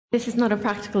This is not a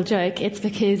practical joke. It's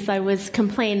because I was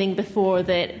complaining before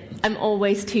that I'm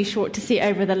always too short to see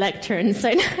over the lectern.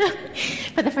 So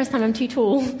for the first time, I'm too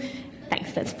tall.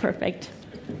 Thanks, that's perfect.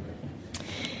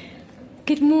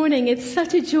 Good morning. It's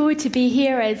such a joy to be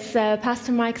here, as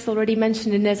Pastor Mike's already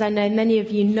mentioned, and as I know many of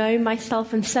you know,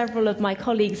 myself and several of my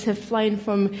colleagues have flown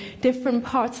from different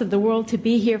parts of the world to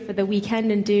be here for the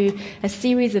weekend and do a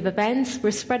series of events.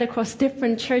 We're spread across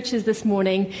different churches this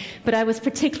morning, but I was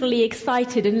particularly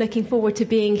excited and looking forward to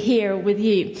being here with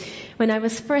you. When I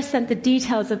was first sent the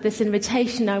details of this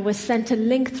invitation, I was sent a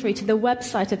link through to the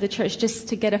website of the church just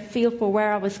to get a feel for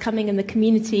where I was coming in the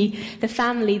community, the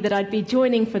family that I'd be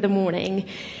joining for the morning.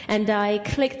 And I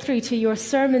clicked through to your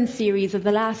sermon series of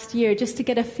the last year just to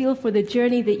get a feel for the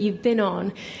journey that you've been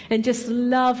on, and just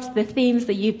loved the themes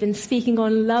that you've been speaking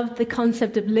on, loved the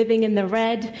concept of living in the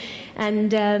red.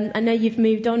 And I know you've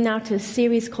moved on now to a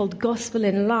series called Gospel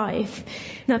in Life.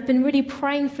 And I've been really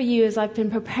praying for you as I've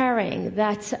been preparing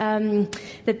that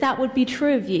that would be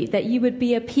true of you, that you would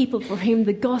be a people for whom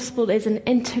the gospel is an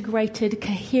integrated,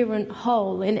 coherent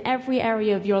whole in every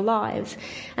area of your lives,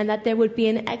 and that there would be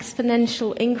an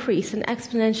exponential increase, an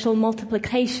exponential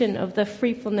multiplication of the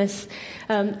fruitfulness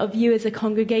of you as a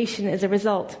congregation as a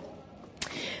result.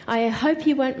 I hope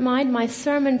you won't mind. My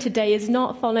sermon today is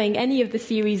not following any of the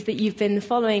series that you've been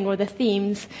following or the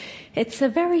themes. It's a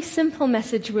very simple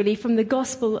message, really, from the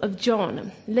Gospel of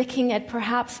John, looking at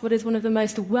perhaps what is one of the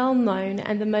most well-known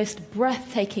and the most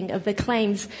breathtaking of the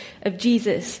claims of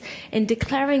Jesus in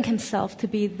declaring himself to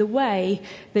be the way,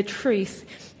 the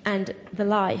truth, and the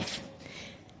life.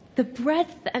 The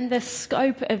breadth and the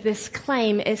scope of this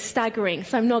claim is staggering,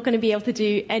 so I'm not going to be able to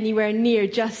do anywhere near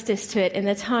justice to it in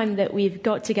the time that we've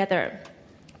got together.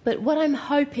 But what I'm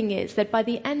hoping is that by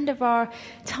the end of our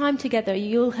time together,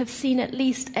 you'll have seen at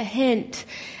least a hint,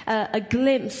 a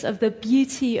glimpse of the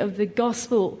beauty of the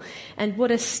gospel and what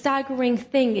a staggering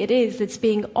thing it is that's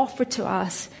being offered to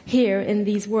us here in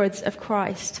these words of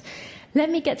Christ. Let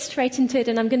me get straight into it,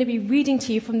 and I'm going to be reading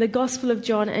to you from the Gospel of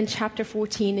John and chapter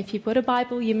 14. If you've got a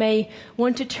Bible, you may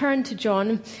want to turn to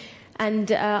John, and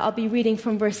I'll be reading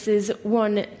from verses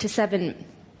 1 to 7.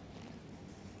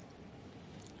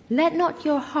 Let not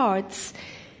your hearts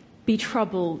be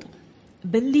troubled.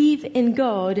 Believe in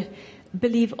God,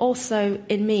 believe also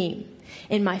in me.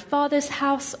 In my Father's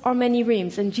house are many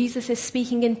rooms, and Jesus is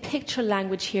speaking in picture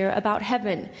language here about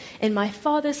heaven. In my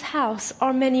Father's house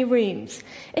are many rooms.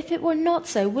 If it were not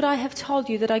so, would I have told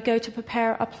you that I go to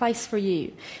prepare a place for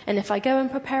you? And if I go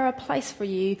and prepare a place for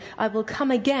you, I will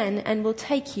come again and will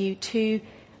take you to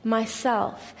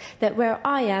myself, that where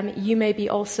I am, you may be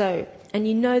also, and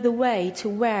you know the way to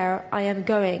where I am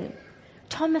going.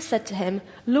 Thomas said to him,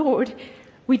 Lord,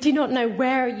 we do not know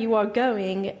where you are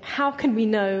going. How can we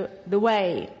know the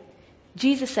way?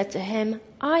 Jesus said to him,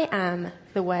 I am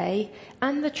the way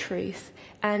and the truth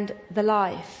and the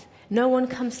life. No one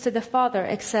comes to the Father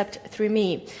except through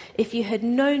me. If you had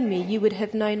known me, you would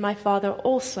have known my Father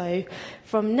also.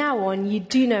 From now on, you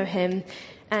do know him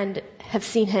and have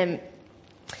seen him.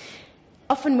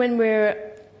 Often when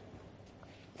we're...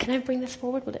 Can I bring this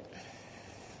forward? Will it?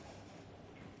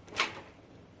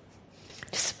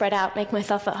 Spread out, make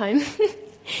myself at home.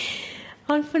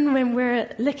 Often when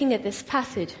we're looking at this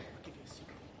passage...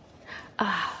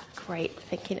 Great.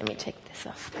 Thank you. Let me take this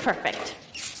off. Perfect.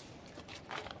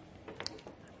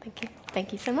 Thank you.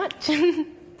 Thank you so much.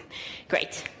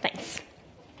 Great. Thanks.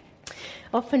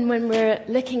 Often when we're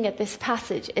looking at this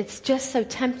passage, it's just so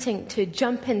tempting to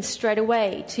jump in straight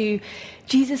away to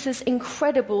Jesus'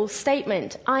 incredible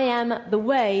statement, I am the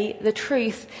way, the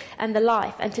truth, and the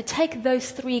life, and to take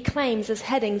those three claims as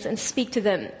headings and speak to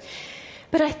them.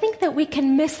 But I think that we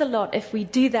can miss a lot if we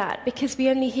do that, because we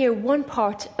only hear one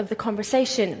part of the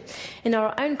conversation. In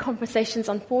our own conversations,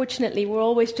 unfortunately, we're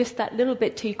always just that little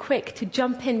bit too quick to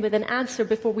jump in with an answer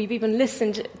before we've even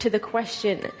listened to the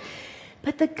question.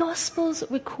 But the Gospels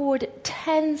record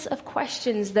tens of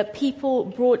questions that people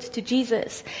brought to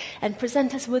Jesus and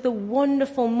present us with a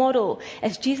wonderful model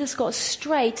as Jesus got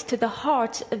straight to the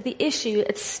heart of the issue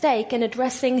at stake and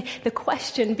addressing the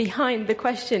question behind the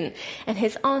question. And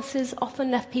his answers often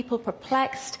left people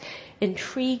perplexed,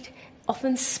 intrigued,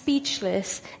 often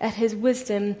speechless at his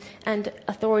wisdom and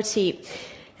authority.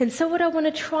 And so what I want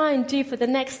to try and do for the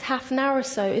next half an hour or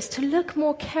so is to look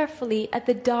more carefully at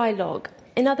the dialogue.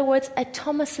 In other words, at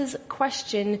Thomas's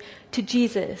question to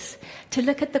Jesus, to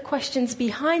look at the questions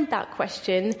behind that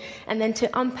question, and then to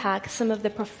unpack some of the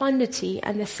profundity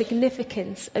and the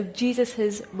significance of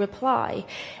Jesus' reply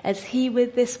as he,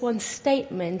 with this one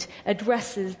statement,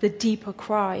 addresses the deeper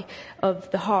cry of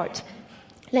the heart.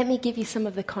 Let me give you some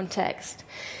of the context.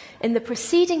 In the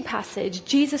preceding passage,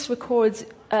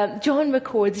 John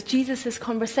records Jesus'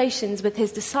 conversations with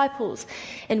his disciples,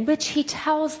 in which he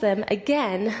tells them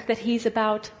again that he's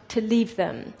about to leave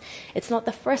them. It's not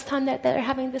the first time that they're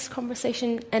having this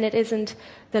conversation, and it isn't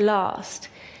the last.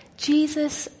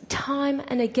 Jesus, time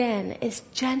and again, is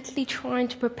gently trying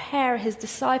to prepare his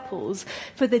disciples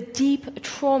for the deep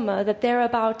trauma that they're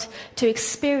about to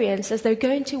experience as they're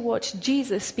going to watch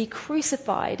Jesus be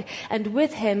crucified, and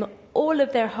with him, all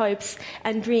of their hopes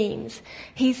and dreams.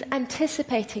 He's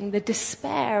anticipating the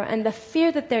despair and the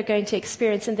fear that they're going to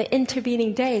experience in the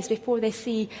intervening days before they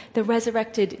see the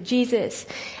resurrected Jesus.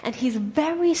 And he's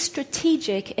very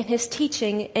strategic in his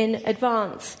teaching in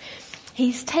advance.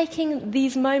 He's taking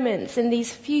these moments in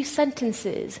these few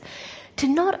sentences to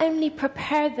not only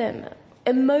prepare them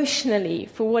emotionally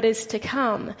for what is to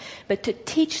come, but to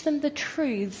teach them the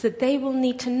truths that they will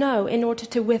need to know in order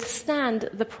to withstand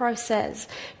the process.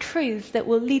 Truths that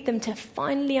will lead them to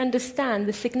finally understand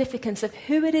the significance of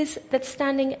who it is that's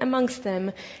standing amongst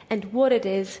them and what it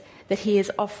is that he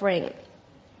is offering.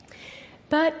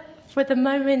 But for the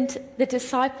moment, the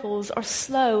disciples are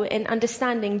slow in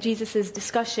understanding Jesus'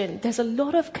 discussion. There's a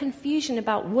lot of confusion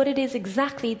about what it is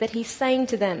exactly that he's saying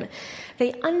to them.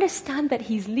 They understand that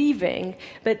he's leaving,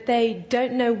 but they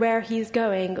don't know where he's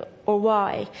going or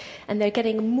why. And they're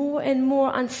getting more and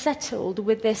more unsettled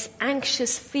with this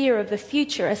anxious fear of the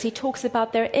future as he talks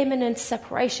about their imminent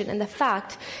separation and the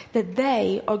fact that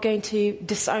they are going to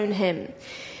disown him.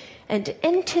 And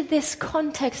into this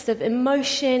context of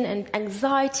emotion and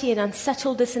anxiety and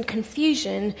unsettledness and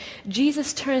confusion,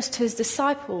 Jesus turns to his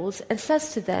disciples and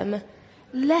says to them,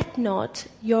 "Let not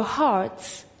your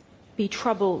hearts be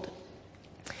troubled."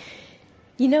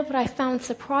 You know what I found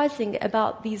surprising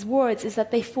about these words is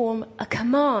that they form a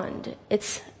command.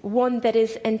 It's one that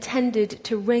is intended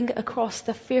to ring across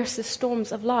the fiercest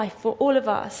storms of life for all of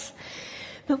us.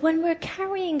 But when we're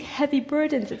carrying heavy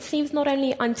burdens, it seems not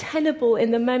only untenable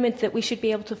in the moment that we should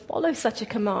be able to follow such a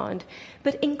command,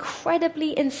 but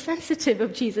incredibly insensitive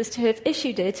of Jesus to have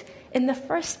issued it in the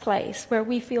first place, where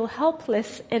we feel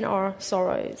helpless in our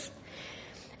sorrows.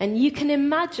 And you can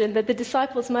imagine that the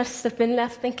disciples must have been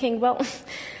left thinking, well,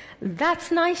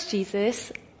 that's nice,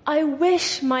 Jesus. I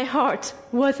wish my heart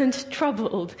wasn't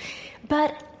troubled.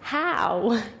 But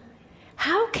how?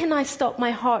 How can I stop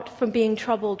my heart from being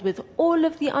troubled with all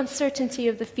of the uncertainty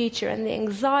of the future and the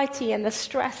anxiety and the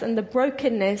stress and the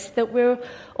brokenness that we're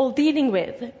all dealing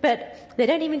with? But they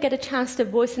don't even get a chance to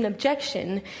voice an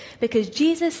objection, because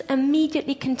Jesus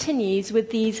immediately continues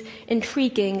with these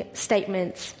intriguing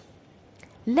statements.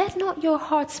 "Let not your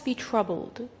hearts be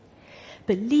troubled.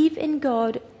 Believe in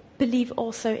God, believe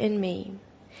also in me.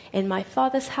 In my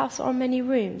Father's house are many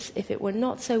rooms. If it were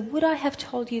not so, would I have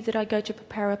told you that I go to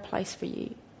prepare a place for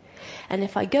you? And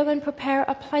if I go and prepare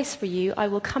a place for you, I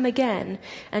will come again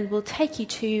and will take you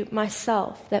to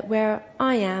myself, that where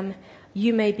I am,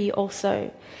 you may be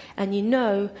also. And you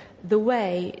know the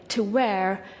way to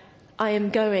where I am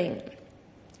going."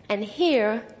 And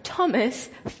here, Thomas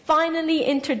finally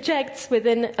interjects with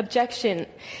an objection.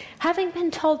 Having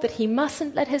been told that he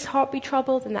mustn't let his heart be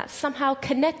troubled and that somehow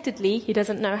connectedly, he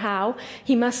doesn't know how,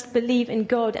 he must believe in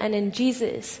God and in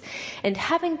Jesus. And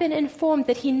having been informed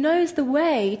that he knows the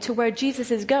way to where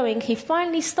Jesus is going, he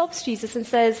finally stops Jesus and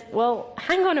says, "Well,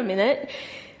 hang on a minute.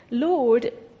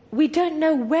 Lord, we don't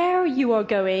know where you are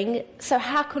going, so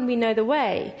how can we know the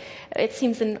way?" It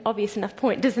seems an obvious enough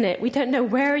point, doesn't it? We don't know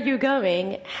where you're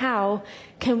going. How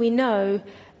can we know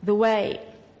the way?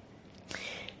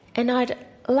 And I'd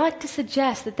like to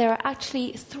suggest that there are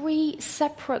actually three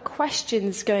separate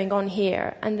questions going on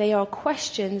here, and they are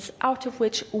questions out of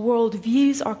which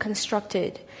worldviews are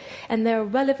constructed. And they're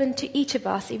relevant to each of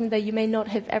us, even though you may not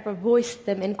have ever voiced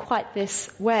them in quite this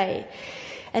way.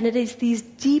 And it is these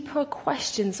deeper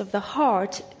questions of the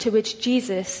heart to which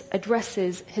Jesus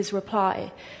addresses his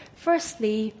reply.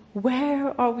 Firstly,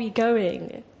 where are we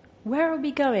going? Where are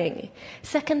we going?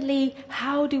 Secondly,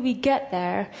 how do we get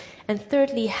there? And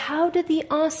thirdly, how do the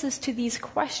answers to these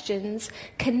questions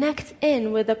connect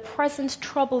in with the present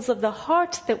troubles of the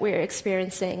heart that we're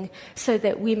experiencing, so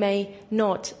that we may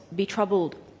not be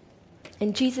troubled?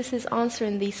 And Jesus' answer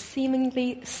in these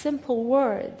seemingly simple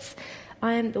words,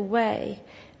 "I am the way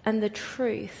and the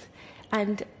truth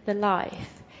and the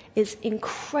life," is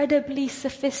incredibly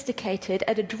sophisticated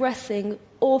at addressing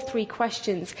all three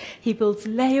questions. He builds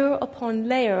layer upon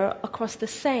layer across the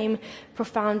same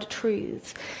profound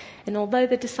truths. And although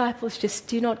the disciples just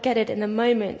do not get it in the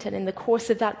moment and in the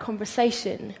course of that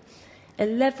conversation,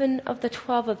 11 of the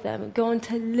 12 of them go on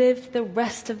to live the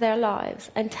rest of their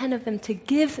lives, and 10 of them to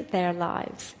give their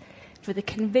lives for the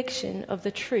conviction of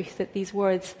the truth that these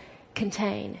words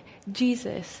contain.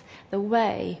 Jesus, the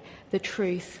way, the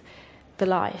truth, the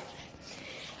life.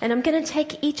 And I'm going to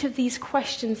take each of these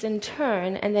questions in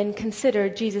turn and then consider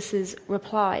Jesus'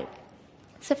 reply.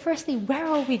 So firstly, where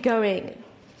are we going?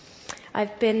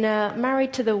 I've been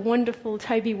married to the wonderful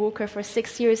Toby Walker for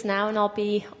 6 years now, and I'll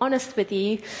be honest with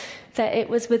you that it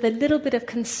was with a little bit of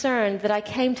concern that I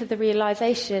came to the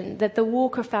realization that the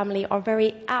Walker family are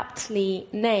very aptly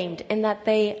named in that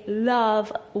they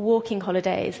love walking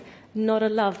holidays, not a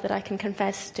love that I can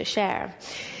confess to share.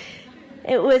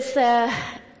 It was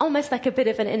almost like a bit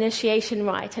of an initiation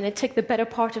rite, and it took the better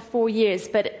part of 4 years.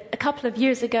 But a couple of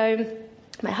years ago,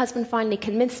 my husband finally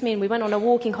convinced me, and we went on a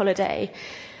walking holiday.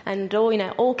 And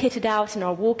all kitted out in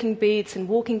our walking boots and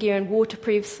walking gear and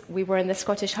waterproofs. We were in the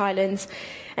Scottish Highlands.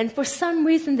 And for some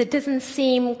reason that doesn't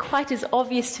seem quite as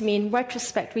obvious to me in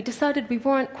retrospect, we decided we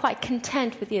weren't quite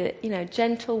content with the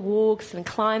gentle walks and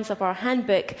climbs of our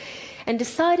handbook, and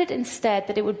decided instead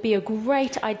that it would be a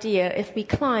great idea if we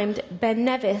climbed Ben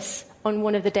Nevis on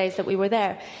one of the days that we were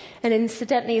there. And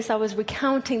incidentally, as I was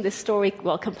recounting this story,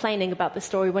 complaining about the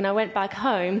story, when I went back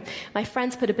home, my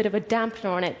friends put a bit of a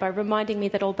dampener on it by reminding me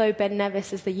that although Ben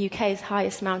Nevis is the UK's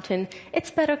highest mountain,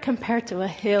 it's better compared to a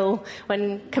hill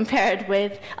when compared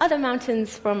with other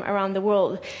mountains from around the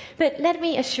world. But let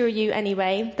me assure you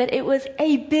anyway that it was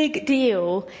a big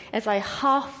deal as I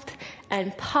huffed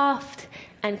and puffed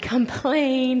and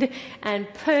complained and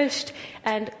pushed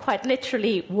and quite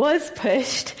literally was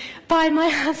pushed by my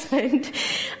husband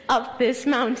up this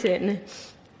mountain.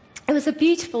 It was a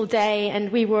beautiful day,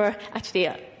 and we were actually,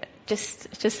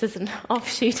 just as an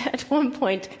offshoot, at one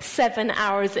point, 7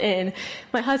 hours in,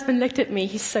 my husband looked at me,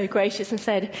 he's so gracious, and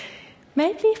said,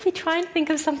 maybe if we try and think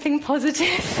of something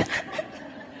positive.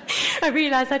 I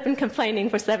realized I'd been complaining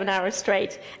for 7 hours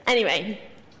straight. Anyway,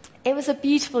 it was a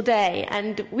beautiful day,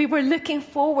 and we were looking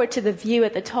forward to the view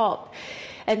at the top.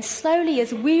 And slowly,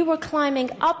 as we were climbing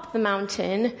up the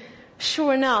mountain,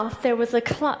 sure enough, there was a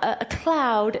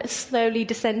cloud slowly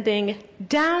descending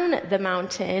down the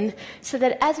mountain, so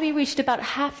that as we reached about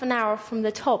half an hour from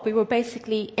the top, we were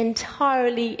basically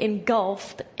entirely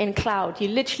engulfed in cloud. You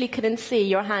literally couldn't see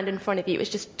your hand in front of you. It was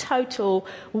just total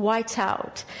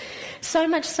whiteout. So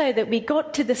much so that we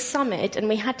got to the summit and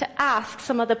we had to ask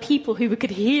some other people who we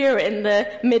could hear in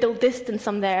the middle distance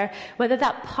from there whether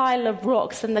that pile of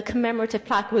rocks and the commemorative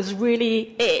plaque was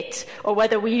really it, or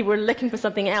whether we were looking for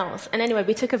something else. And anyway,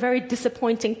 we took a very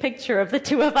disappointing picture of the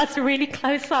two of us really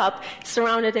close up,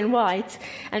 surrounded in white,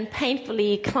 and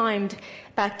painfully climbed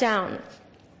back down.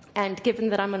 And given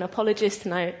that I'm an apologist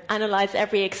and I analyze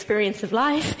every experience of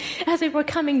life, as we were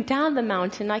coming down the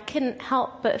mountain, I couldn't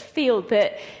help but feel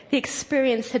that the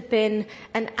experience had been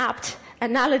an apt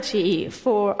analogy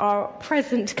for our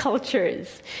present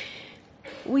cultures.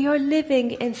 We are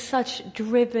living in such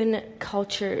driven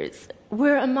cultures.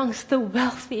 We're amongst the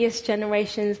wealthiest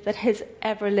generations that has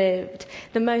ever lived,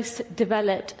 the most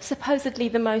developed, supposedly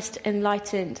the most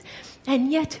enlightened. And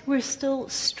yet we're still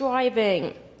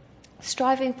striving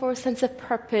for a sense of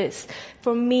purpose,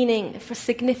 for meaning, for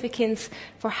significance,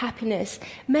 for happiness.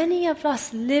 Many of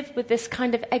us live with this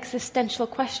kind of existential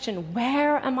question: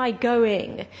 where am I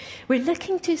going? We're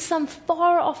looking to some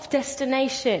far-off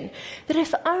destination that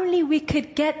if only we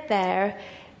could get there,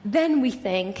 then we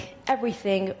think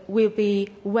everything will be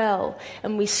well.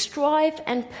 And we strive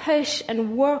and push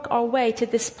and work our way to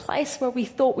this place where we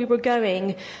thought we were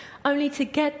going, only to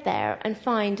get there and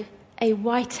find a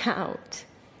whiteout.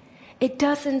 It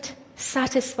doesn't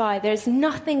satisfy. There's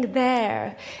nothing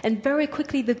there. And very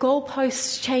quickly the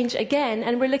goalposts change again,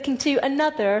 and we're looking to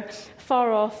another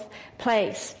far-off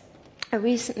place. I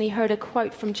recently heard a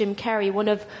quote from Jim Carrey, one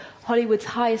of Hollywood's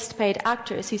highest-paid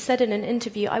actors, who said in an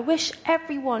interview, "I wish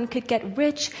everyone could get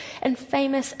rich and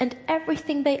famous and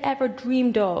everything they ever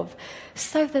dreamed of,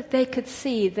 so that they could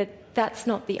see that that's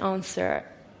not the answer."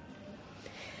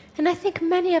 And I think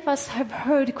many of us have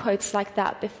heard quotes like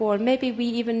that before, and maybe we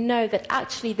even know that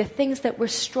actually the things that we're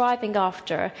striving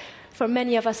after, for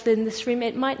many of us in this room,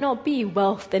 it might not be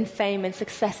wealth and fame and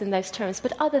success in those terms,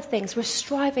 but other things. We're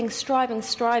striving.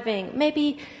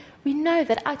 Maybe we know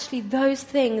that actually those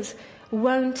things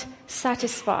won't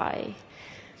satisfy.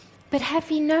 But have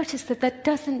you noticed that that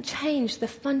doesn't change the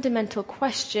fundamental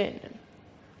question?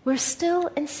 We're still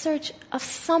in search of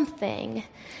something,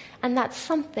 and that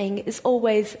something is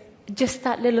always just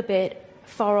that little bit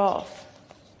far off.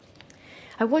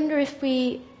 I wonder if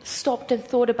we stopped and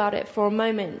thought about it for a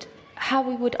moment, how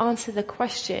we would answer the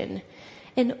question: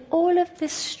 in all of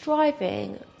this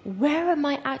striving, where am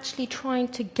I actually trying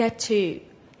to get to?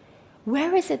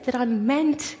 Where is it that I'm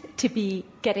meant to be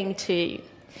getting to?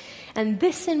 And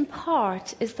this, in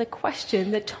part, is the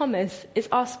question that Thomas is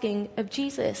asking of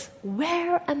Jesus.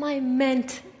 Where am I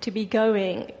meant to be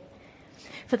going?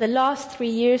 For the last 3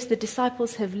 years, the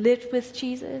disciples have lived with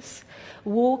Jesus,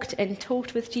 walked and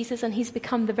talked with Jesus, and he's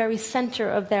become the very center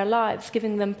of their lives,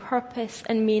 giving them purpose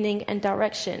and meaning and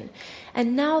direction.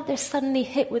 And now they're suddenly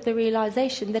hit with the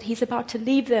realization that he's about to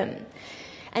leave them.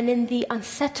 And in the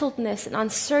unsettledness and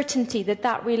uncertainty that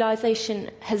that realization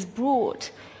has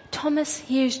brought, Thomas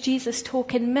hears Jesus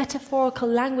talk in metaphorical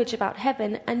language about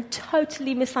heaven and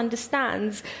totally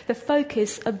misunderstands the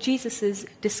focus of Jesus'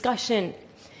 discussion.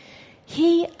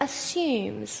 He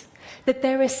assumes that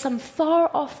there is some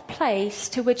far-off place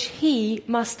to which he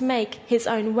must make his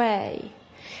own way.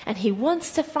 And he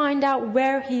wants to find out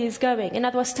where he is going. In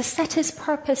other words, to set his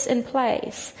purpose in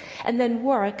place and then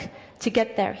work to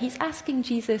get there. He's asking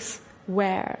Jesus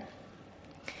where.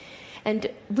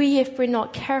 And we, if we're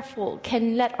not careful,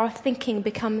 can let our thinking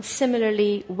become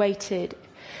similarly weighted.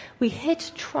 We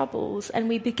hit troubles and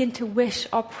we begin to wish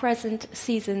our present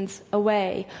seasons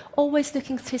away, always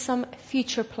looking to some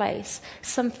future place,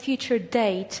 some future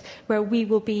date where we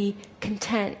will be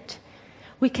content.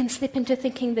 We can slip into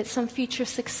thinking that some future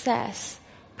success,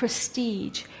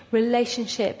 prestige,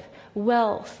 relationship,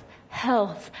 wealth,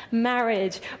 health,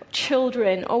 marriage,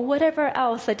 children, or whatever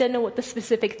else, I don't know what the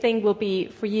specific thing will be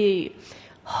for you,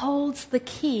 holds the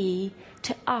key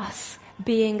to us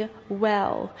being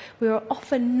well. We are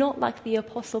often not like the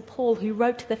Apostle Paul, who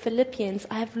wrote to the Philippians,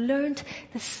 I have learned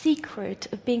the secret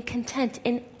of being content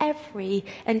in every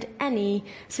and any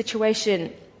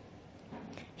situation.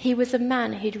 He was a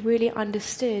man who'd really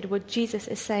understood what Jesus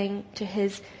is saying to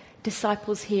his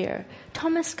disciples here.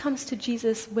 Thomas comes to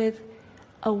Jesus with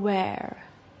a where.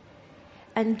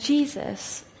 And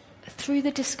Jesus, through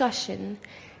the discussion,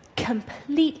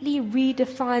 completely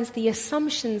redefines the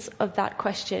assumptions of that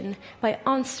question by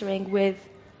answering with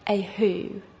a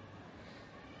who.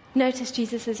 Notice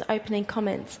Jesus' opening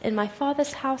comments. In my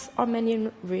Father's house are many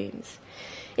rooms.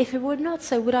 If it were not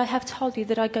so, would I have told you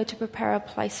that I go to prepare a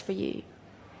place for you?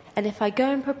 And if I go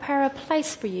and prepare a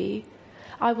place for you,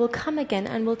 I will come again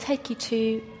and will take you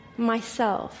to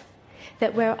myself,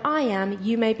 that where I am,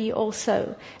 you may be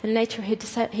also. And later he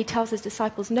tells his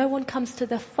disciples, no one comes to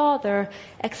the Father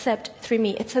except through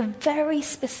me. It's a very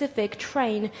specific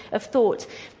train of thought.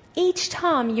 Each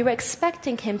time you're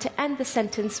expecting him to end the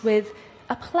sentence with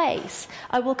a place.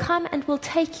 I will come and will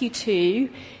take you to,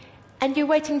 and you're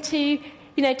waiting to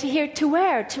hear to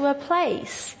where, to a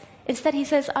place. Instead he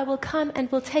says, I will come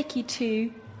and will take you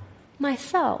to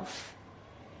myself.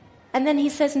 And then he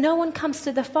says, no one comes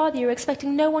to the Father. You're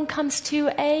expecting no one comes to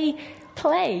a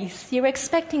place. You're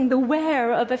expecting the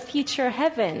where of a future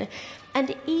heaven.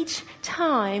 And each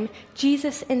time,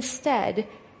 Jesus instead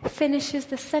finishes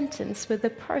the sentence with the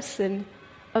person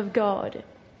of God.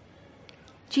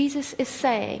 Jesus is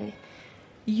saying,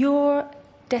 your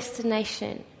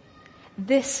destination,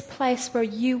 this place where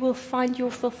you will find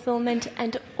your fulfillment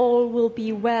and all will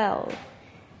be well,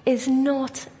 is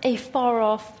not a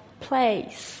far-off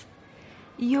place.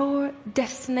 Your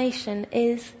destination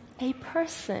is a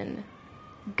person,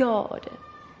 God.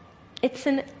 It's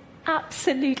an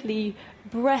absolutely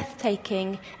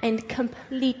breathtaking and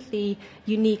completely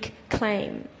unique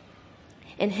claim.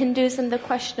 In Hinduism, the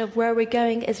question of where we're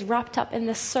going is wrapped up in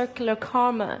the circular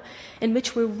karma, in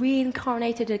which we're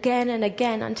reincarnated again and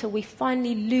again until we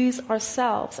finally lose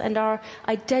ourselves and our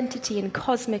identity in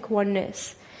cosmic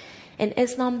oneness. In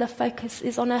Islam, the focus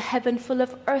is on a heaven full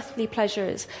of earthly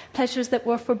pleasures, pleasures that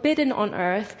were forbidden on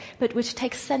earth, but which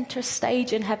take center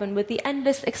stage in heaven with the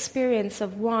endless experience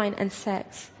of wine and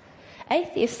sex.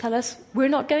 Atheists tell us we're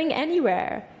not going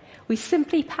anywhere. We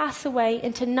simply pass away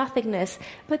into nothingness,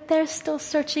 but they're still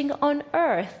searching on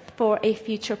earth for a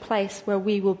future place where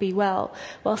we will be well,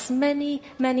 whilst many,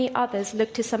 many others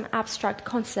look to some abstract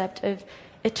concept of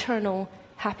eternal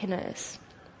happiness.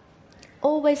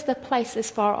 Always the place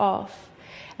is far off,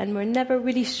 and we're never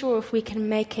really sure if we can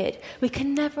make it. We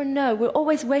can never know. We're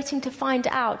always waiting to find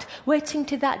out, waiting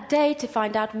to that day to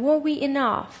find out, were we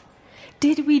enough?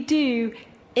 Did we do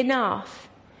enough?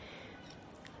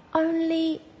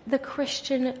 Only the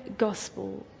Christian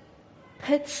gospel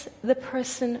puts the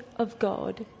person of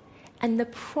God and the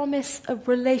promise of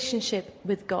relationship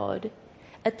with God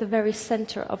at the very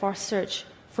center of our search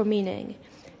for meaning.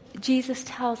 Jesus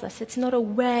tells us it's not a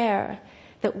where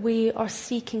that we are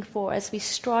seeking for as we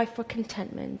strive for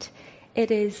contentment.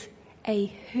 It is a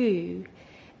who,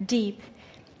 deep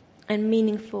and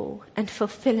meaningful and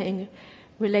fulfilling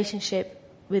relationship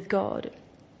with God.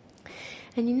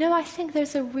 And I think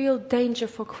there's a real danger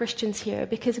for Christians here,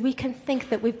 because we can think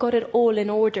that we've got it all in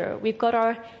order. We've got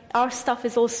our our stuff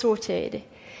is all sorted.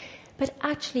 But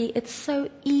actually, it's so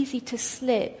easy to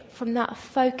slip from that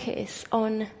focus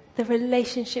on the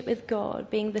relationship with God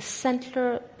being the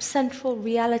central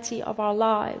reality of our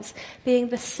lives, being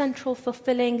the central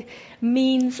fulfilling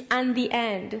means and the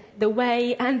end, the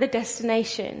way and the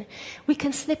destination. We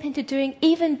can slip into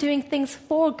doing things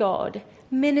for God,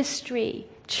 ministry,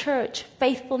 church,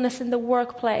 faithfulness in the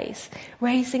workplace,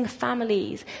 raising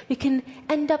families. We can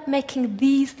end up making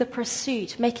these the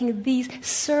pursuit,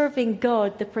 serving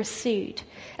God the pursuit,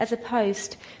 as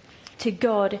opposed to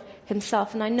God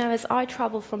himself. And I know as I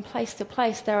travel from place to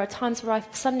place, there are times where I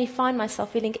suddenly find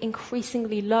myself feeling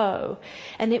increasingly low.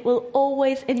 And it will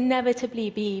always inevitably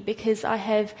be because I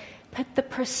have put the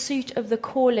pursuit of the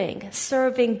calling,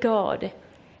 serving God,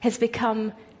 has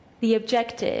become the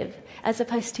objective, as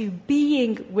opposed to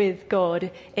being with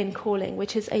God in calling,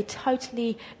 which is a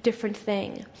totally different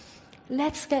thing.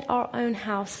 Let's get our own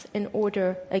house in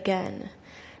order again.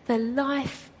 The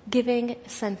life-giving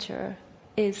center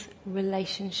is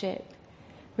relationship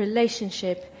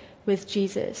with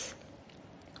Jesus.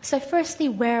 So firstly,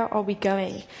 where are we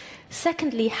going?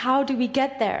 Secondly, how do we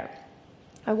get there?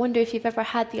 I wonder if you've ever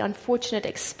had the unfortunate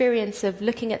experience of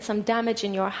looking at some damage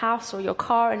in your house or your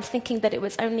car and thinking that it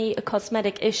was only a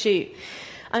cosmetic issue,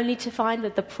 only to find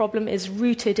that the problem is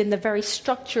rooted in the very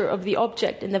structure of the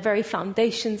object, in the very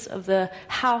foundations of the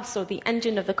house or the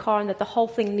engine of the car, and that the whole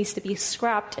thing needs to be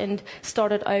scrapped and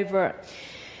started over.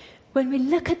 When we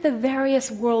look at the various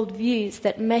worldviews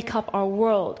that make up our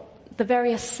world, the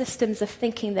various systems of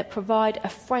thinking that provide a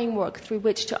framework through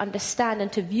which to understand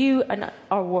and to view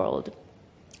our world,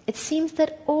 it seems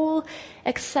that all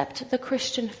except the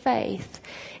Christian faith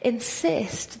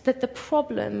insist that the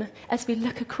problem, as we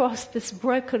look across this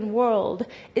broken world,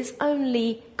 is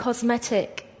only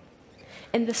cosmetic.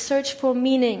 In the search for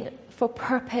meaning, for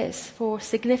purpose, for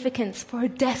significance, for a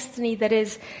destiny that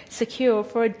is secure,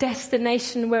 for a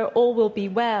destination where all will be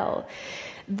well.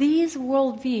 These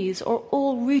worldviews are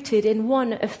all rooted in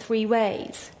one of three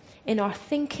ways: in our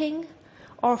thinking,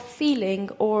 our feeling,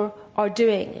 or our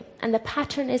doing. And the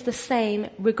pattern is the same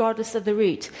regardless of the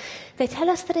route. They tell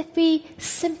us that if we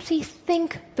simply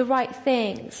think the right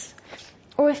things,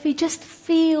 or if we just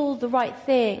feel the right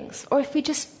things, or if we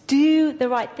just do the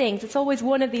right things, it's always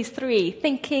one of these three: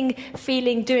 thinking,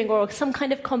 feeling, doing, or some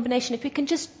kind of combination. If we can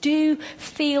just do,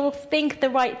 feel, think the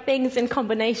right things in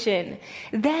combination,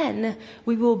 then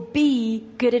we will be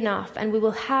good enough and we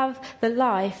will have the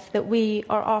life that we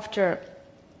are after.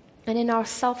 And in our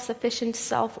self-sufficient,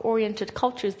 self-oriented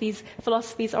cultures, these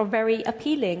philosophies are very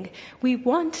appealing. We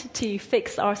want to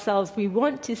fix ourselves. We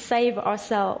want to save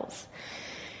ourselves.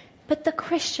 But the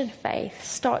Christian faith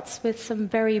starts with some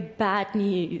very bad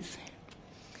news.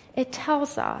 It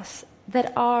tells us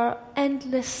that our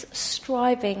endless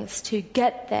strivings to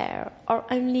get there are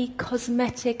only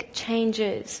cosmetic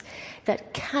changes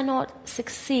that cannot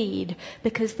succeed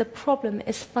because the problem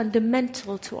is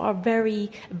fundamental to our very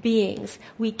beings.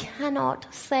 We cannot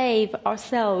save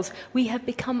ourselves. We have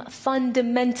become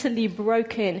fundamentally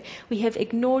broken. We have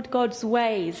ignored God's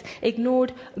ways,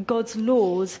 ignored God's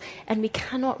laws, and we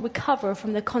cannot recover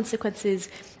from the consequences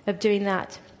of doing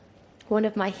that. One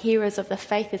of my heroes of the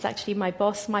faith is actually my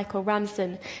boss, Michael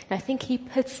Ramsden, and I think he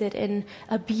puts it in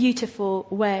a beautiful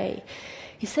way.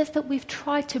 He says that we've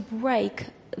tried to break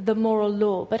the moral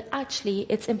law, but actually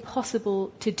it's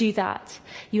impossible to do that.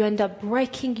 You end up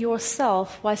breaking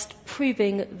yourself whilst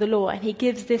proving the law. And he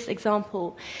gives this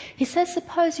example. He says,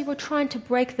 suppose you were trying to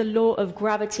break the law of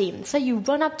gravity. So you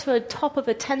run up to the top of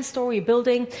a 10-story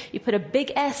building, you put a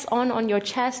big S on your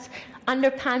chest,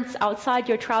 underpants outside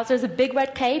your trousers, a big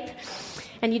red cape,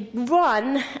 and you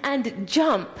run and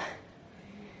jump.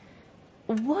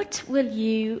 What will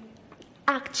you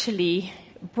actually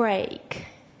break?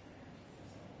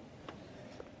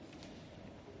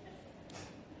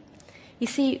 You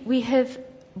see, we have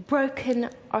broken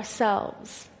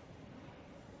ourselves,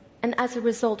 and as a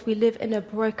result, we live in a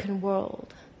broken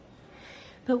world.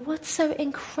 But what's so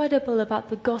incredible about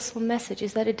the gospel message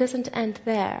is that it doesn't end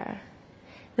there.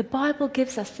 The Bible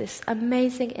gives us this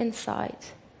amazing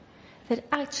insight that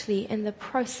actually in the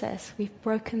process we've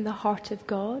broken the heart of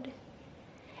God,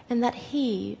 and that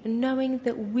He, knowing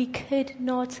that we could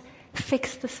not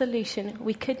fix the solution,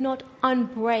 we could not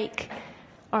unbreak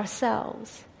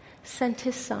ourselves, sent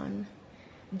His Son.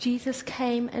 Jesus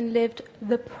came and lived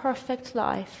the perfect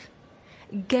life,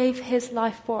 gave His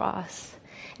life for us,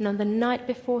 and on the night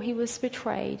before He was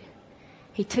betrayed,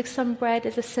 He took some bread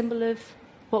as a symbol of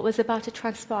what was about to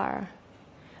transpire,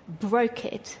 broke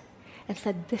it, and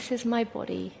said, "This is my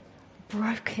body,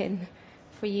 broken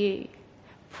for you,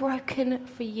 broken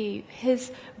for you,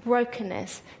 his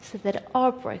brokenness, so that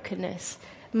our brokenness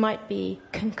might be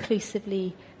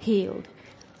conclusively healed.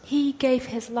 He gave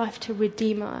his life to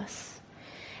redeem us.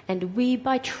 And we,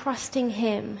 by trusting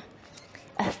him,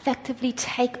 effectively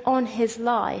take on his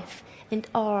life and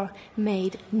are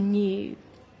made new.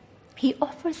 He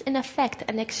offers, in effect,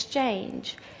 an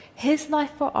exchange. His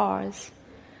life for ours,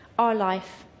 our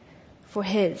life for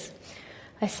his.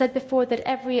 I said before that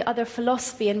every other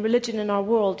philosophy and religion in our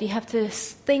world, you have to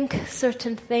think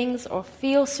certain things or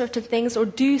feel certain things or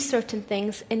do certain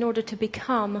things in order to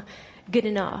become good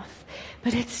enough.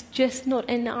 But it's just not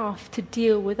enough to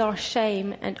deal with our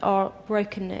shame and our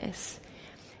brokenness.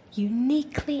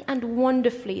 Uniquely and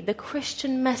wonderfully, the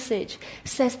Christian message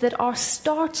says that our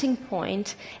starting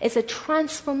point is a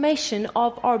transformation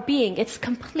of our being. It's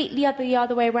completely the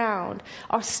other way around.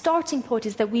 Our starting point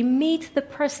is that we meet the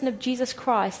person of Jesus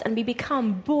Christ and we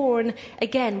become born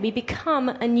again. We become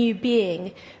a new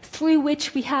being through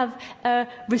which we have a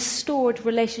restored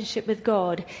relationship with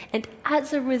God. And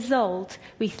as a result,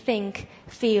 we think,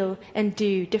 feel, and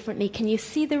do differently. Can you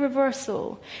see the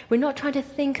reversal? We're not trying to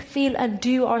think, feel, and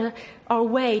do our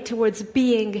way towards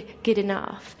being good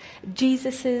enough.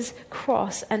 Jesus'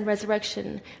 cross and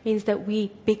resurrection means that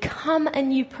we become a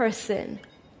new person,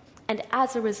 and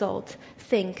as a result,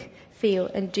 think, feel,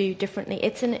 and do differently.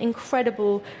 It's an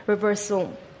incredible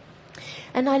reversal.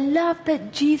 And I love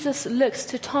that Jesus looks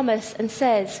to Thomas and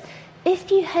says,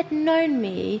 "If you had known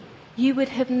me, you would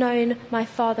have known my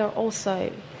Father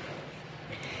also."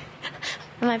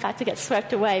 Am I about to get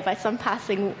swept away by some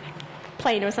passing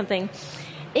plane or something?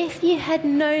 "If you had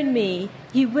known me,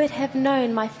 you would have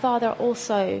known my Father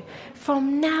also.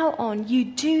 From now on, you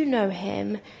do know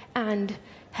him and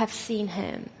have seen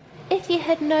him." If you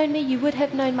had known me, you would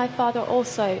have known my Father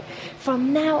also.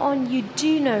 From now on, you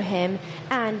do know him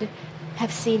and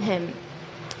have seen him.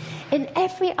 In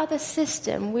every other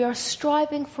system, we are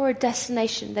striving for a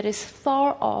destination that is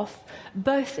far off,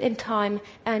 both in time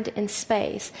and in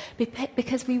space,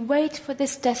 because we wait for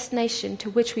this destination to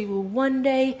which we will one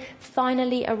day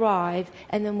finally arrive,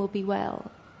 and then we'll be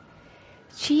well.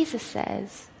 Jesus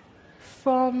says,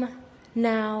 from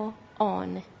now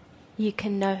on, you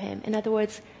can know him. In other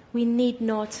words, we need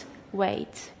not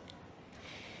wait.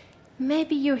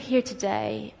 Maybe you're here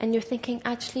today and you're thinking,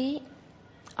 actually,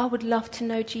 I would love to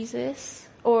know Jesus.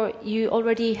 Or you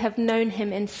already have known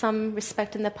him in some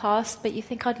respect in the past, but you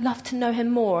think, I'd love to know him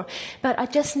more. But I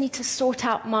just need to sort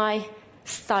out my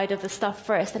side of the stuff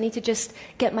first. I need to just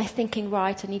get my thinking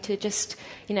right. I need to just,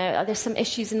 there's some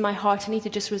issues in my heart. I need to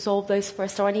just resolve those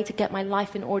first. Or I need to get my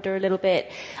life in order a little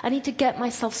bit. I need to get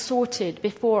myself sorted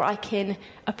before I can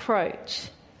approach.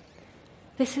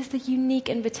 This is the unique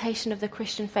invitation of the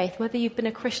Christian faith. Whether you've been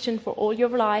a Christian for all your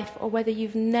life or whether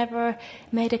you've never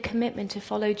made a commitment to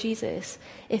follow Jesus,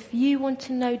 if you want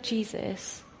to know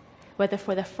Jesus, whether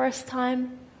for the first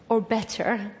time or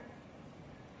better,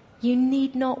 you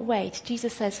need not wait.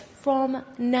 Jesus says, from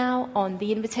now on.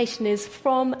 The invitation is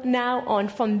from now on.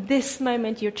 From this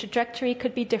moment, your trajectory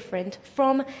could be different.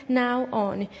 From now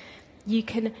on, you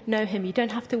can know him. You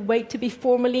don't have to wait to be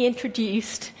formally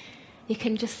introduced. You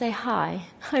can just say, hi,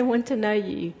 I want to know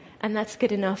you. And that's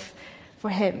good enough for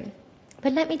him.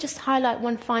 But let me just highlight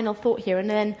one final thought here, and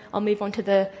then I'll move on to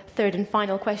the third and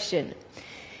final question.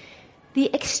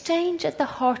 The exchange at the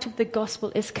heart of the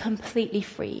gospel is completely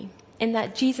free, in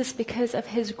that Jesus, because of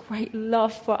his great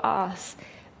love for us,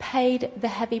 paid the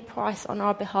heavy price on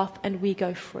our behalf, and we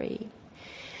go free.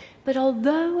 But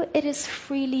although it is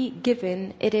freely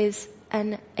given, it is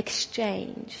an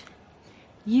exchange.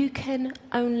 You can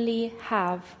only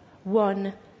have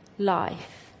one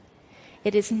life.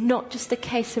 It is not just a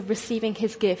case of receiving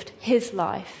his gift, his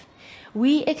life.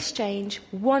 We exchange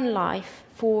one life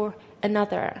for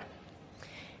another.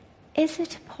 Is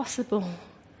it possible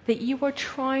that you are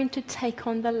trying to take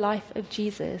on the life of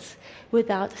Jesus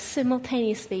without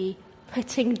simultaneously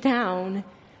putting down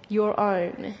your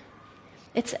own?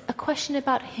 It's a question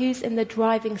about who's in the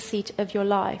driving seat of your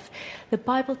life. The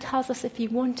Bible tells us if you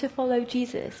want to follow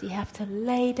Jesus, you have to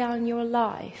lay down your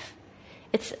life.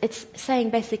 It's saying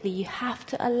basically you have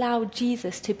to allow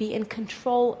Jesus to be in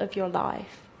control of your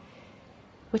life,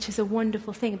 which is a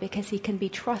wonderful thing because he can be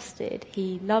trusted.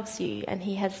 He loves you and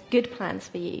he has good plans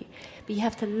for you. But you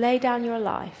have to lay down your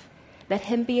life. Let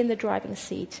him be in the driving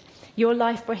seat. Your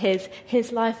life for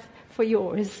his life for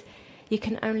yours. You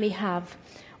can only have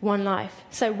one life.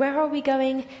 So where are we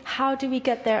going? How do we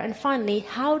get there? And finally,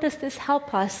 how does this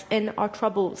help us in our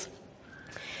troubles?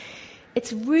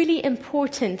 It's really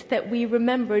important that we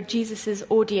remember Jesus'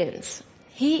 audience.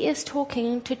 He is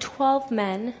talking to 12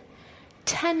 men,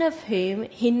 10 of whom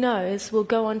he knows will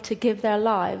go on to give their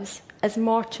lives as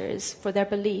martyrs for their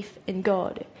belief in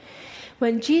God.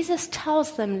 When Jesus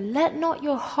tells them, let not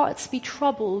your hearts be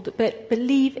troubled, but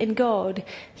believe in God,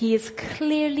 he is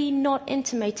clearly not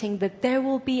intimating that there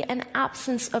will be an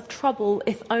absence of trouble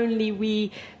if only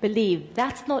we believe.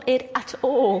 That's not it at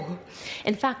all.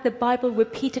 In fact, the Bible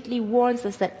repeatedly warns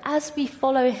us that as we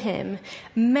follow him,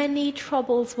 many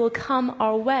troubles will come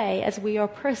our way as we are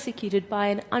persecuted by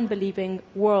an unbelieving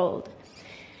world.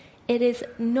 It is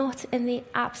not in the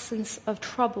absence of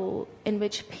trouble in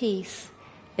which peace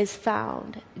is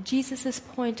found. Jesus'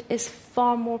 point is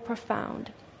far more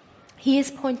profound. He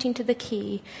is pointing to the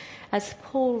key, as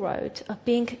Paul wrote, of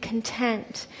being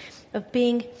content, of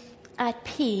being at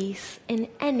peace in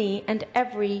any and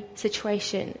every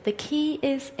situation. The key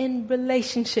is in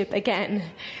relationship again,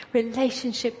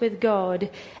 relationship with God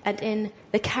and in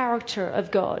the character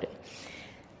of God.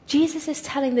 Jesus is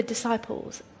telling the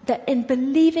disciples that in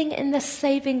believing in the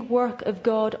saving work of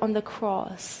God on the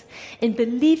cross, in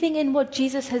believing in what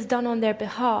Jesus has done on their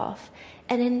behalf,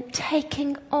 and in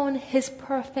taking on his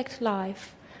perfect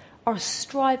life, our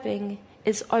striving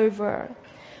is over.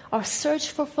 Our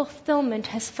search for fulfillment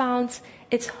has found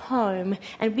its home,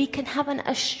 and we can have an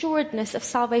assuredness of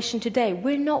salvation today.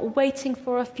 We're not waiting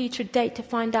for a future date to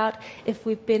find out if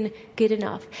we've been good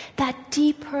enough. That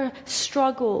deeper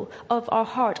struggle of our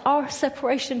heart, our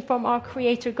separation from our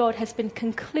Creator God, has been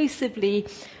conclusively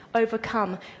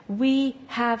overcome. We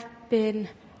have been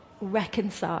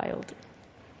reconciled.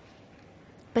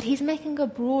 But he's making a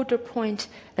broader point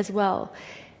as well.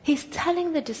 He's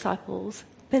telling the disciples,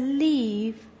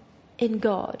 believe in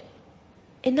God.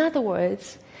 In other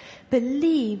words,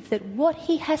 believe that what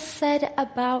he has said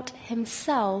about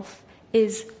himself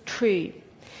is true.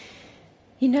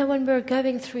 You know, when we're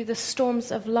going through the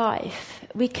storms of life,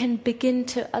 we can begin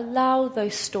to allow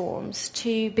those storms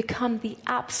to become the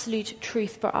absolute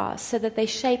truth for us, so that they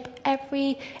shape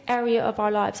every area of our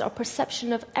lives, our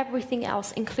perception of everything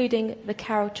else, including the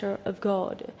character of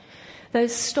God.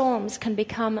 Those storms can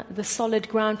become the solid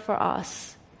ground for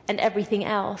us, and everything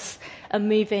else a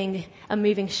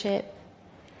moving ship.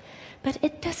 But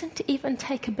it doesn't even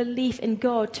take a belief in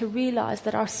God to realize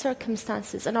that our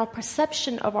circumstances and our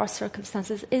perception of our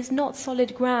circumstances is not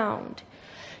solid ground.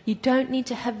 You don't need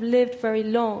to have lived very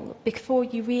long before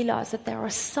you realize that there are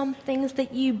some things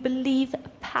that you believe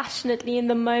passionately in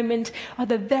the moment are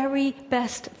the very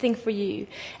best thing for you.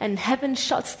 And heaven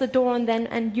shuts the door on them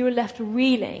and you're left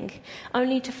reeling,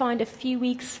 only to find a few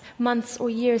weeks, months, or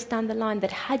years down the line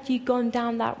that had you gone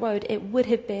down that road, it would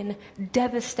have been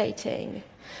devastating.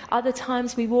 Other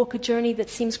times we walk a journey that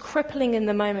seems crippling in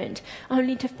the moment,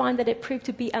 only to find that it proved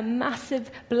to be a massive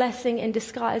blessing in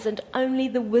disguise, and only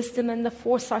the wisdom and the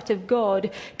foresight of God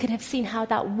could have seen how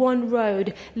that one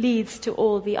road leads to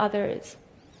all the others.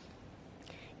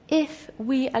 If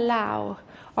we allow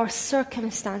our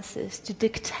circumstances to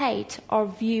dictate our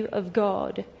view of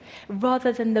God,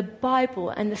 rather than the Bible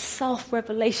and the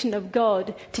self-revelation of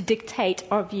God to dictate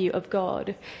our view of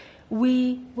God,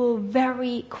 we will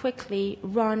very quickly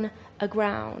run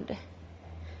aground.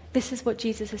 This is what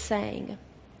Jesus is saying.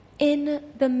 In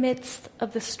the midst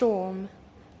of the storm,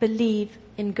 believe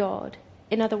in God.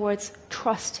 In other words,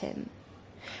 trust him.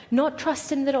 Not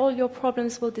trust him that all your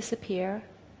problems will disappear,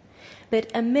 but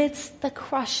amidst the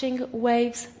crushing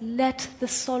waves, let the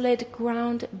solid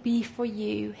ground be for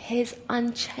you his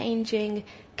unchanging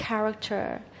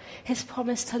character. His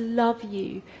promise to love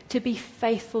you, to be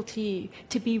faithful to you,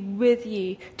 to be with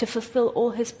you, to fulfill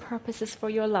all his purposes for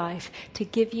your life, to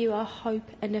give you a hope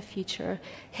and a future.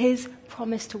 His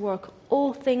promise to work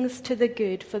all things to the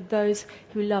good for those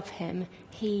who love him.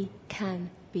 He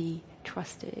can be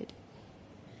trusted.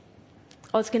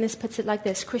 Os Guinness puts it like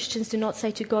this: Christians do not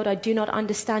say to God, I do not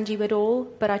understand you at all,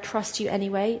 but I trust you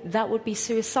anyway. That would be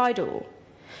suicidal.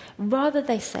 Rather,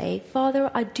 they say,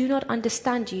 Father, I do not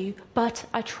understand you, but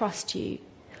I trust you.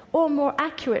 Or more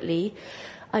accurately,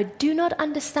 I do not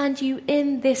understand you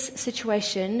in this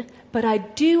situation, but I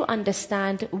do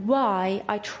understand why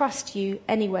I trust you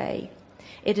anyway.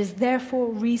 It is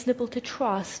therefore reasonable to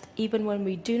trust even when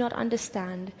we do not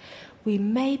understand. We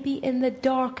may be in the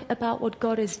dark about what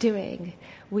God is doing.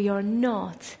 We are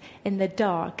not in the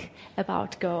dark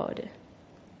about God.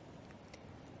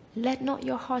 Let not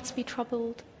your hearts be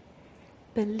troubled.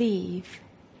 Believe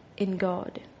in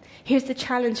God. Here's the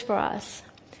challenge for us.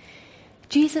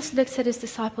 Jesus looks at his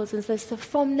disciples and says, so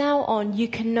from now on, you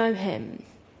can know him.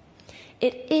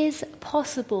 It is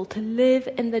possible to live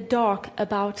in the dark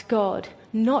about God,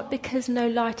 not because no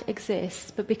light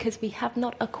exists, but because we have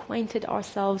not acquainted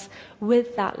ourselves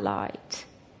with that light.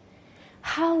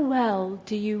 How well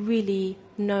do you really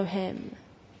know him?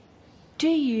 Do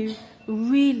you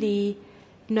really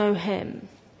know him?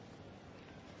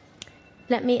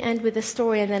 Let me end with a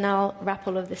story and then I'll wrap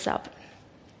all of this up.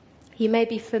 You may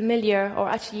be familiar, or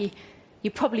actually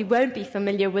you probably won't be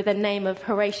familiar with the name of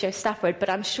Horatio Stafford, but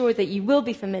I'm sure that you will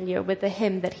be familiar with the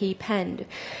hymn that he penned.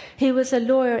 He was a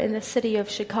lawyer in the city of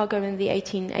Chicago in the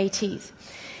 1880s.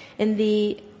 In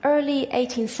the early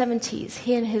 1870s,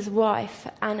 he and his wife,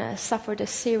 Anna, suffered a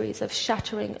series of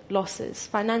shattering losses,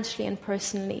 financially and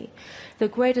personally, the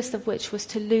greatest of which was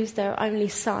to lose their only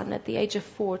son at the age of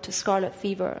 4 to scarlet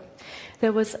fever.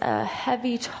 There was a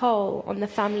heavy toll on the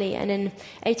family, and in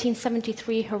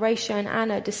 1873, Horatio and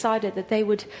Anna decided that they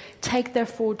would take their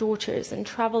 4 daughters and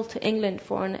travel to England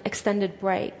for an extended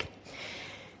break.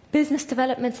 Business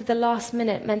developments at the last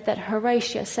minute meant that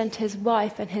Horatio sent his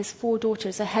wife and his 4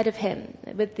 daughters ahead of him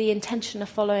with the intention of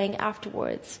following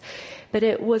afterwards. But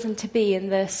it wasn't to be in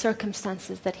the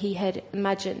circumstances that he had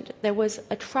imagined. There was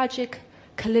a tragic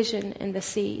collision in the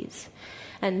seas.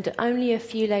 And only a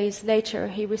few days later,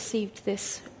 he received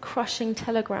this crushing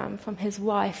telegram from his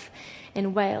wife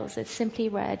in Wales. It simply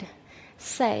read,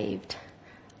 "Saved,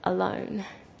 alone."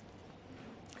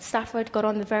 Stafford got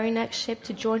on the very next ship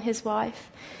to join his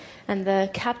wife, and the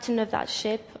captain of that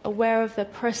ship, aware of the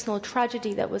personal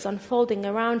tragedy that was unfolding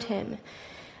around him,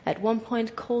 at one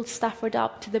point called Stafford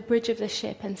up to the bridge of the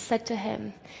ship and said to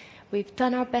him, "We've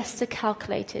done our best to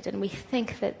calculate it, and we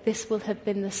think that this will have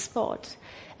been the spot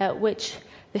at which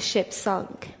the ship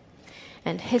sunk."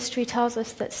 And history tells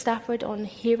us that Stafford, on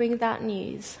hearing that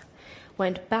news,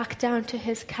 went back down to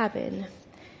his cabin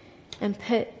and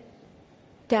put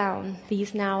down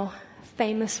these now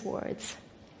famous words.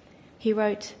 He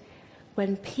wrote,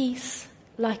 "When peace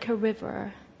like a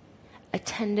river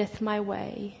attendeth my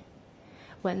way,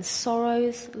 when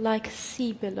sorrows like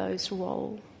sea billows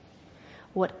roll,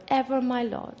 whatever my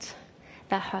lot,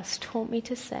 thou hast taught me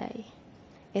to say,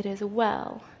 it is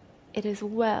well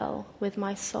with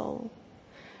my soul.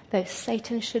 Though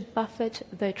Satan should buffet,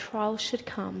 though trials should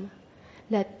come,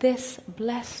 let this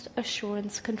blessed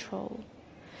assurance control,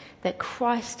 that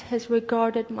Christ has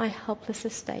regarded my helpless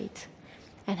estate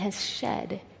and has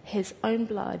shed his own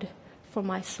blood for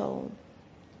my soul.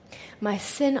 My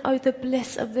sin, oh, the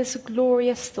bliss of this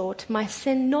glorious thought, my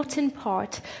sin not in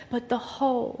part, but the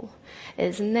whole,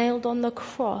 is nailed on the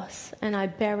cross, and I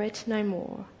bear it no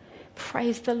more.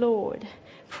 Praise the Lord,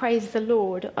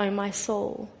 O my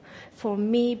soul. For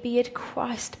me be it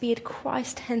Christ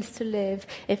hence to live,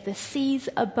 if the seas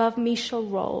above me shall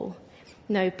roll.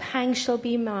 No pang shall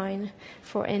be mine,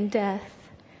 for in death,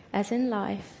 as in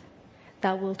life,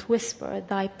 thou wilt whisper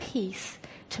thy peace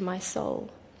to my soul.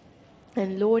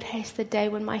 And Lord, haste the day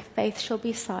when my faith shall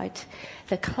be sight,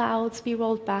 the clouds be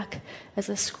rolled back as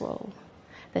a scroll,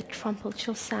 the trumpet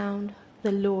shall sound,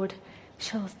 the Lord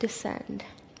shall descend.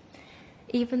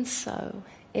 Even so,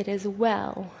 it is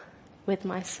well with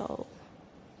my soul."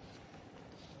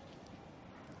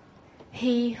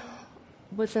 He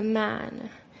was a man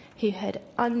who had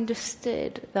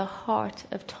understood the heart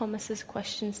of Thomas's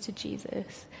questions to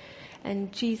Jesus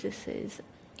and Jesus's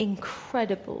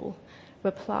incredible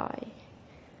reply.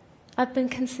 I've been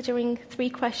considering 3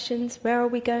 questions. Where are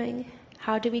we going?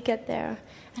 How do we get there?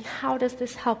 And how does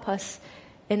this help us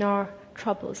in our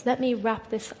troubles? Let me wrap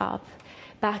this up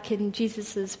back in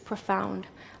Jesus's profound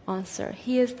answer.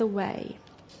 He is the way.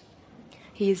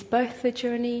 He is both the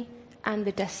journey and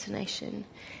the destination.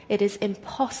 It is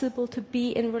impossible to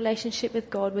be in relationship with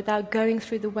God without going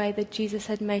through the way that Jesus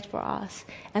had made for us.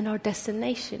 And our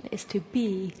destination is to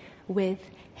be with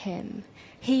him.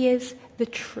 He is the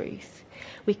truth.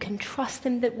 We can trust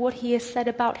him that what he has said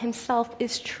about himself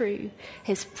is true.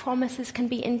 His promises can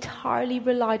be entirely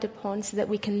relied upon so that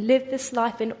we can live this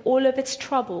life in all of its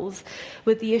troubles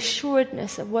with the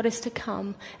assuredness of what is to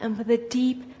come and with the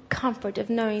deep comfort of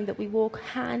knowing that we walk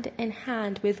hand in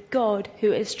hand with God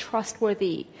who is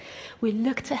trustworthy. We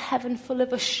look to heaven full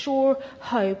of a sure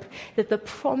hope that the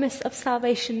promise of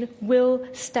salvation will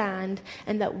stand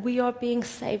and that we are being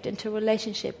saved into a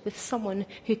relationship with someone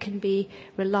who can be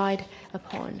relied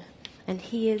upon. And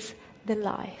he is the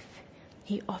life.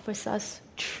 He offers us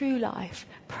true life,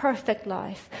 perfect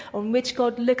life, on which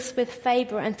God looks with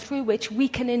favor and through which we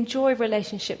can enjoy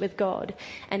relationship with God.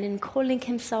 And in calling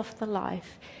himself the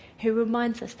life, he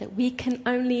reminds us that we can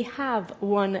only have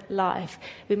one life.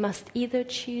 We must either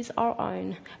choose our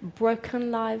own broken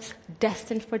lives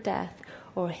destined for death,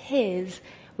 or his,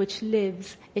 which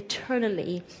lives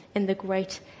eternally in the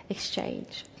great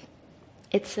exchange.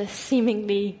 It's a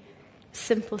seemingly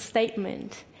simple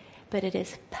statement, but it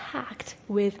is packed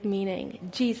with meaning.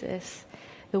 Jesus,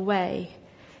 the way,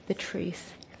 the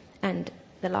truth, and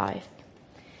the life.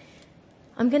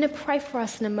 I'm going to pray for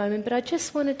us in a moment, but I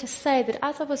just wanted to say that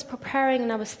as I was preparing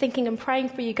and I was thinking and praying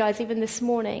for you guys even this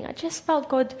morning, I just felt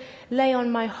God lay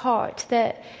on my heart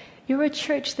that you're a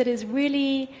church that is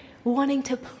really wanting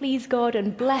to please God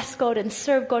and bless God and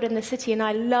serve God in the city, and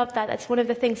I love that. That's one of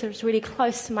the things that's really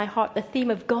close to my heart, the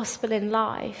theme of gospel in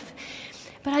life.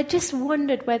 But I just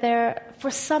wondered whether,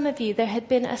 for some of you, there had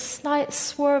been a slight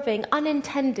swerving,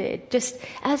 unintended, just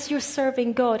as you're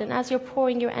serving God and as you're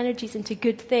pouring your energies into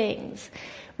good things,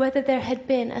 whether there had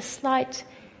been a slight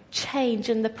change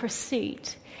in the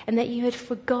pursuit and that you had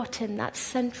forgotten that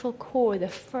central core, the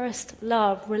first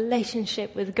love,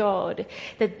 relationship with God,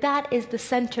 that is the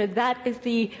center, that is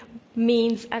the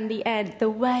means and the end, the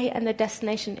way and the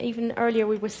destination. Even earlier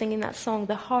we were singing that song,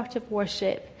 The Heart of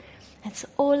Worship. It's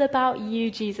all about you,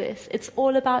 Jesus. It's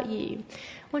all about you.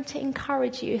 I want to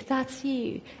encourage you, if that's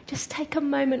you, just take a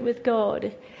moment with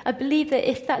God. I believe that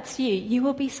if that's you, you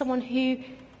will be someone who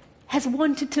has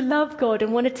wanted to love God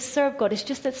and wanted to serve God. It's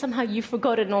just that somehow you've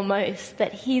forgotten almost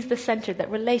that He's the center,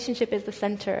 that relationship is the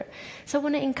center. So I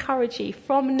want to encourage you,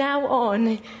 from now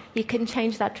on, you can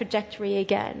change that trajectory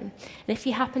again. And if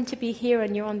you happen to be here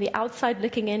and you're on the outside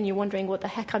looking in, you're wondering what the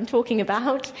heck I'm talking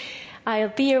about, I'll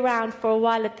be around for a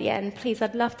while at the end. Please,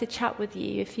 I'd love to chat with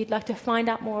you. If you'd like to find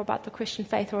out more about the Christian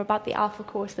faith or about the Alpha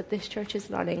course that this church is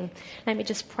running, let me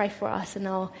just pray for us and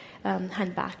I'll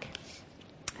hand back.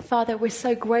 Father, we're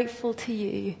so grateful to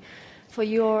you for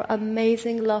your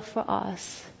amazing love for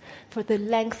us, for the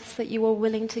lengths that you are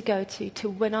willing to go to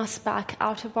win us back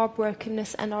out of our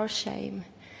brokenness and our shame,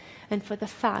 and for the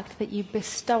fact that you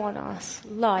bestow on us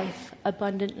life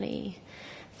abundantly.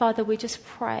 Father, we just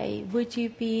pray, would you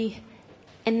be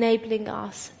enabling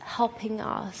us, helping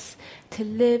us to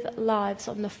live lives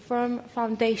on the firm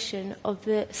foundation of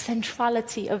the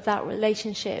centrality of that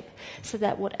relationship, so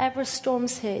that whatever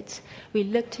storms hit, we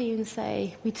look to you and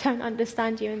say, we don't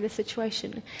understand you in this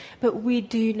situation, but we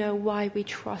do know why we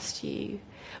trust you.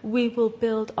 We will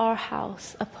build our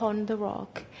house upon the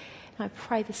rock. And I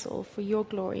pray this all for your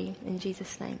glory. In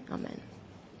Jesus' name, amen.